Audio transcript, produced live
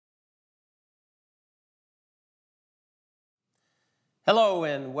Hello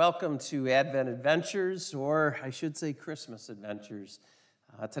and welcome to Advent Adventures, or I should say Christmas Adventures.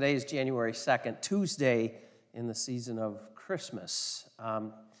 Today is January 2nd, Tuesday in the season of Christmas.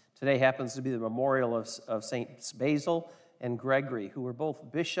 Today happens to be the memorial of Saints Basil and Gregory, who were both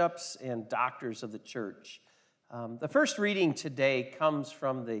bishops and doctors of the church. The first reading today comes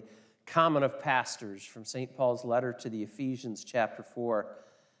from the Common of Pastors, from St. Paul's letter to the Ephesians, chapter 4.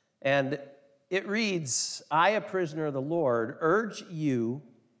 And it reads, I, a prisoner of the Lord, urge you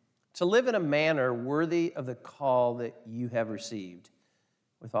to live in a manner worthy of the call that you have received,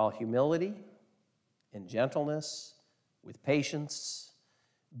 with all humility and gentleness, with patience,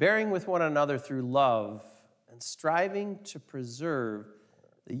 bearing with one another through love, and striving to preserve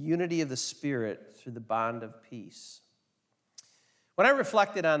the unity of the Spirit through the bond of peace. When I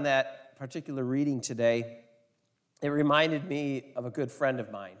reflected on that particular reading today, it reminded me of a good friend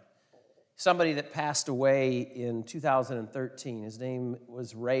of mine. Somebody that passed away in 2013. His name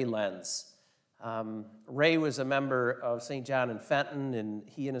was Ray Lenz. Ray was a member of St. John in Fenton, and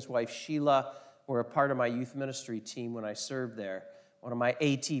he and his wife Sheila were a part of my youth ministry team when I served there. One of my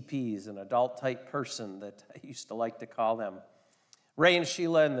ATPs, an adult-type person that I used to like to call them. Ray and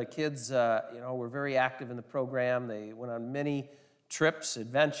Sheila and the kids, were very active in the program. They went on many trips,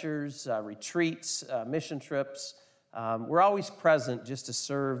 adventures, retreats, mission trips. We're always present just to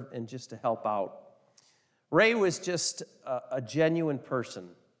serve and just to help out. Ray was just a genuine person.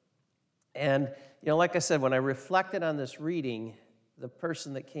 And, like I said, when I reflected on this reading, the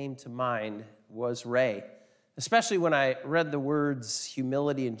person that came to mind was Ray, especially when I read the words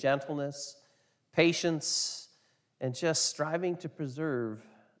humility and gentleness, patience, and just striving to preserve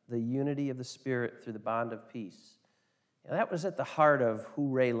the unity of the Spirit through the bond of peace. That was at the heart of who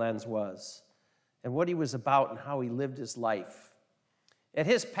Ray Lenz was, and what he was about and how he lived his life. At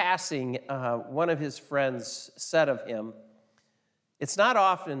his passing, one of his friends said of him, it's not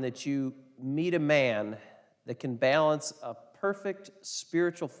often that you meet a man that can balance a perfect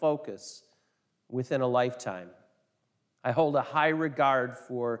spiritual focus within a lifetime. I hold a high regard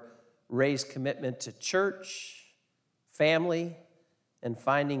for Ray's commitment to church, family, and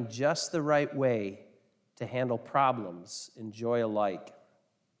finding just the right way to handle problems and joy alike.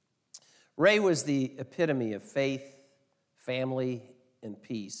 Ray was the epitome of faith, family, and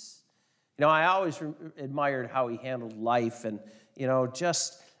peace. I always admired how he handled life and,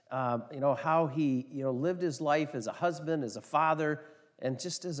 how he, lived his life as a husband, as a father, and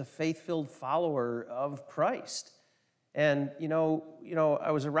just as a faith-filled follower of Christ. And,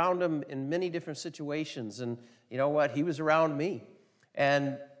 I was around him in many different situations, and you know what? He was around me.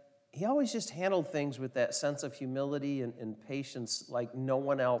 And he always just handled things with that sense of humility and patience like no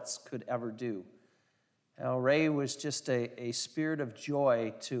one else could ever do. Ray was just a spirit of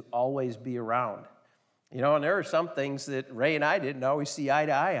joy to always be around. And there are some things that Ray and I didn't always see eye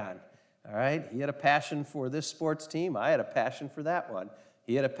to eye on. All right? He had a passion for this sports team. I had a passion for that one.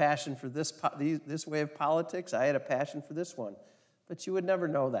 He had a passion for this way of politics. I had a passion for this one. But you would never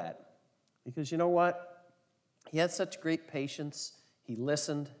know that. Because you know what? He had such great patience. He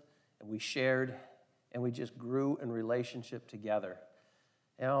listened. And we shared, and we just grew in relationship together.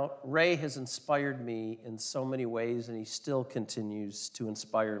 Ray has inspired me in so many ways, and he still continues to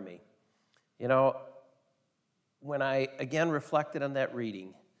inspire me. When I, again, reflected on that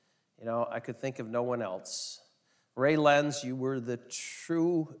reading, I could think of no one else. Ray Lenz, you were the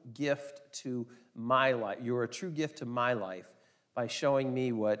true gift to my life. You were a true gift to my life by showing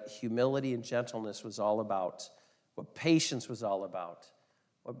me what humility and gentleness was all about, what patience was all about,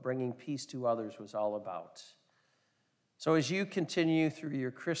 what bringing peace to others was all about. So as you continue through your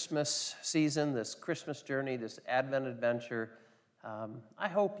Christmas season, this Christmas journey, this Advent adventure, I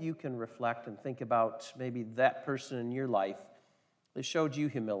hope you can reflect and think about maybe that person in your life that showed you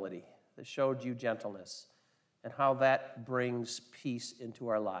humility, that showed you gentleness, and how that brings peace into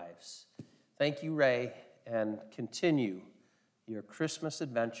our lives. Thank you, Ray, and continue your Christmas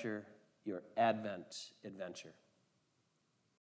adventure, your Advent adventure.